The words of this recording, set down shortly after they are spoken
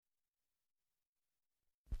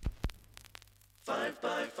5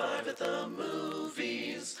 by 5 at the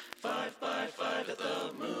movies. 5 by 5 at the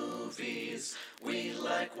movies. We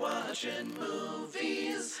like watching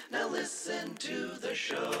movies. Now listen to the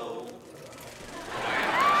show.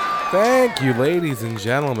 Thank you, ladies and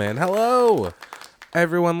gentlemen. Hello,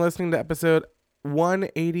 everyone listening to episode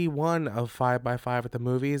 181 of 5 by 5 at the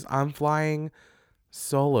movies. I'm flying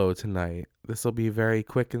solo tonight. This will be very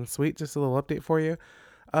had and sweet. Just a little update for you.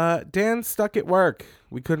 Dan's stuck at work.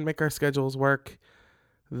 We couldn't make our schedules work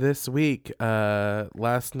this week.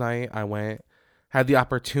 Last night I had the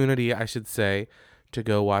opportunity, I should say, to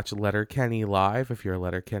go watch Letterkenny live. If you're a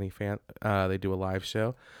Letterkenny fan, they do a live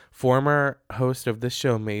show. Former host of this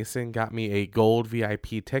show, Mason, got me a gold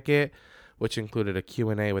VIP ticket, which included a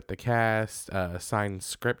Q&A with the cast, a signed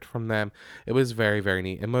script from them. It was very, very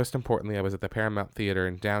neat. And most importantly, I was at the Paramount Theater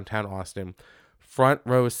in downtown Austin, front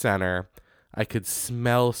row center. I could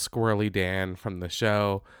smell Squirrely Dan from the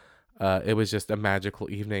show. It was just a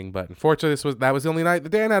magical evening. But unfortunately, that was the only night that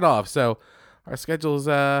Dan had off. So our schedules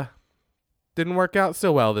didn't work out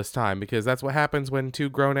so well this time, because that's what happens when two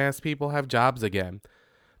grown-ass people have jobs again.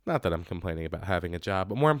 Not that I'm complaining about having a job,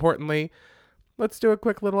 but more importantly, let's do a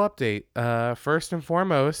quick little update. First and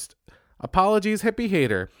foremost, apologies, Hippie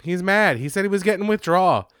Hater. He's mad. He said he was getting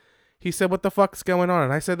withdrawal. He said, what the fuck's going on?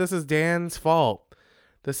 And I said, this is Dan's fault.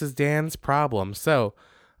 This is Dan's problem. So,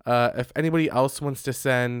 if anybody else wants to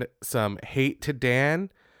send some hate to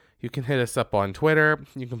Dan, you can hit us up on Twitter.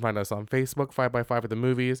 You can find us on Facebook, 5 by 5 at the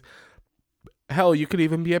movies. Hell, you could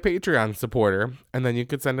even be a Patreon supporter, and then you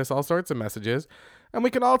could send us all sorts of messages, and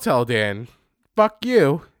we can all tell Dan, fuck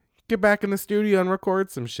you. Get back in the studio and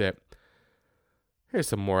record some shit. Here's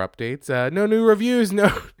some more updates. No new reviews,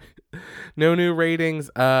 no new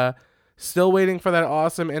ratings. Still waiting for that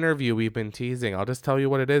awesome interview we've been teasing. I'll just tell you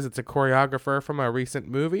what it is. It's a choreographer from a recent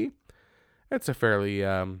movie. It's a fairly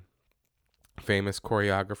famous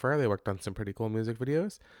choreographer. They worked on some pretty cool music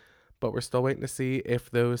videos. But we're still waiting to see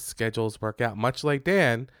if those schedules work out. Much like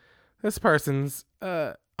Dan, this person's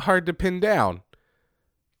hard to pin down.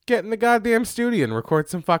 Get in the goddamn studio and record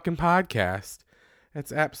some fucking podcast.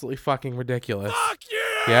 It's absolutely fucking ridiculous. Fuck you!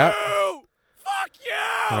 Yep. Fuck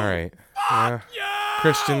you! All right. Fuck you!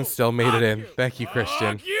 Christian still made it in. You. Thank you,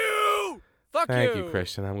 Christian. Fuck you! Fuck Thank you,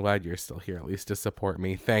 Christian. I'm glad you're still here, at least to support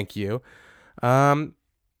me. Thank you.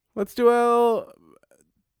 Let's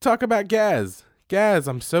talk about Gaz. Gaz,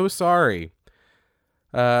 I'm so sorry.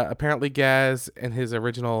 Apparently Gaz and his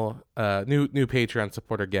original new Patreon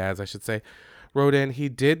supporter, Gaz, I should say, wrote in. He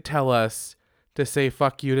did tell us to say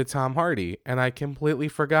fuck you to Tom Hardy, and I completely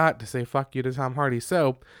forgot to say fuck you to Tom Hardy.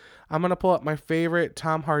 So I'm gonna pull up my favorite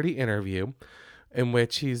Tom Hardy interview, in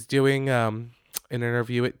which he's doing an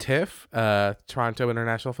interview at TIFF, Toronto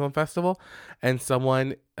International Film Festival, and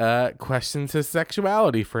someone questions his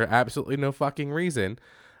sexuality for absolutely no fucking reason.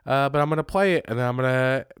 But I'm going to play it, and then I'm going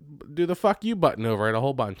to do the fuck you button over it a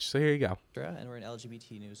whole bunch. So here you go. And we're an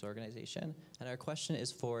LGBT news organization, and our question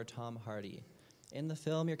is for Tom Hardy. In the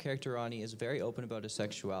film, your character Ronnie is very open about his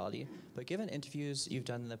sexuality, but given interviews you've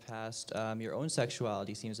done in the past, your own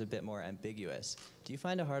sexuality seems a bit more ambiguous. Do you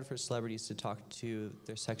find it hard for celebrities to talk to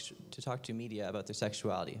media about their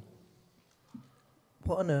sexuality?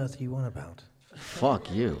 What on earth are you on about?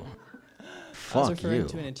 Fuck you. I was Fuck referring you.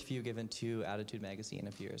 to an interview given to Attitude Magazine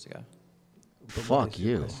a few years ago. But what Fuck is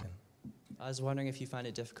your you. question? I was wondering if you find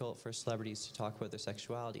it difficult for celebrities to talk about their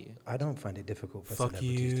sexuality. I don't find it difficult for Fuck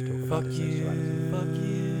celebrities to talk you. about Fuck their sexuality. Fuck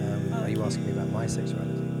you. Are you asking me about my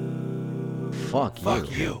sexuality?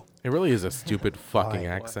 Fuck you. It really is a stupid fucking Why?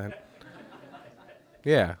 accent.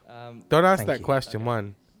 Yeah. Don't ask Thank that you. question,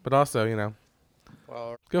 one. But also,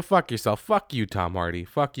 go fuck yourself. Fuck you, Tom Hardy.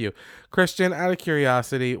 Fuck you. Christian, out of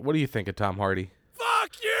curiosity, what do you think of Tom Hardy?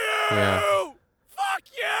 Fuck you! Yeah. Fuck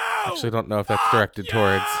you! Actually, don't know if that's directed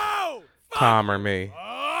towards Tom or me.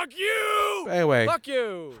 Fuck you! Anyway, Fuck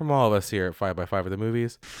you! from all of us here at 5 by 5 of the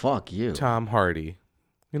movies, Fuck you. Tom Hardy.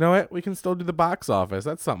 You know what? We can still do the box office.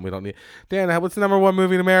 That's something we don't need. Dan, what's the number one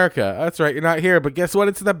movie in America? That's right. You're not here. But guess what?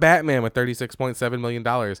 It's The Batman with $36.7 million.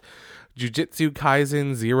 Jujutsu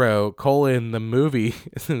Kaisen 0, the movie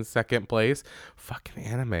is in second place. Fucking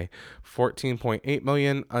anime. 14.8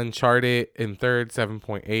 million. Uncharted in third,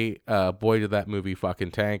 7.8. Boy, did that movie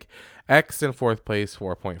fucking tank. X in fourth place,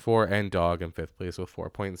 4.4. And Dog in fifth place with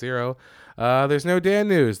 4.0. There's no Dan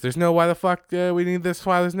news. There's no why the fuck we need this.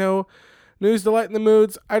 Why there's no news to lighten the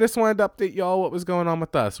moods. I just wanted to update y'all what was going on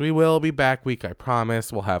with us. We will be back week, I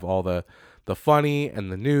promise. We'll have all the funny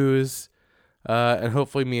and the news. And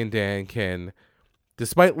hopefully me and Dan can,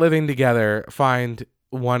 despite living together, find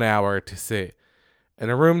 1 hour to sit in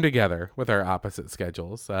a room together with our opposite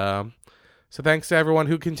schedules. So thanks to everyone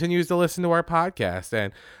who continues to listen to our podcast,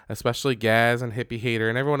 and especially Gaz and Hippie Hater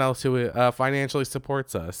and everyone else who financially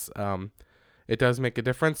supports us. It does make a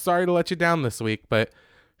difference. Sorry to let you down this week, but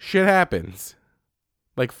shit happens.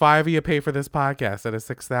 Like 5 of you pay for this podcast out of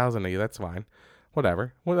 6,000 of you. That's fine.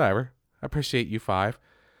 Whatever. I appreciate you 5.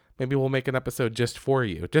 Maybe we'll make an episode just for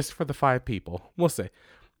you, just for the 5 people. We'll see.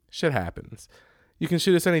 Shit happens. You can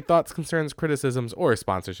shoot us any thoughts, concerns, criticisms, or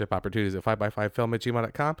sponsorship opportunities at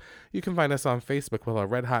 5x5film@gmail.com. You can find us on Facebook with our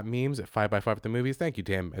red hot memes at 5x5 at the movies. Thank you,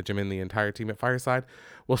 Jim and the entire team at Fireside.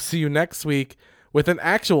 We'll see you next week with an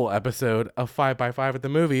actual episode of 5x5 at the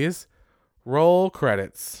movies. Roll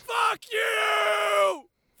credits. Fuck you!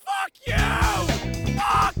 Fuck you!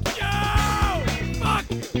 Fuck you! Fuck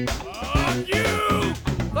you!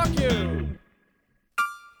 Fuck you!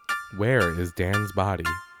 Where is Dan's body?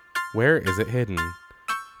 Where is it hidden?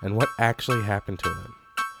 And what actually happened to him?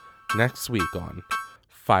 Next week on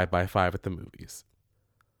 5x5 at the movies.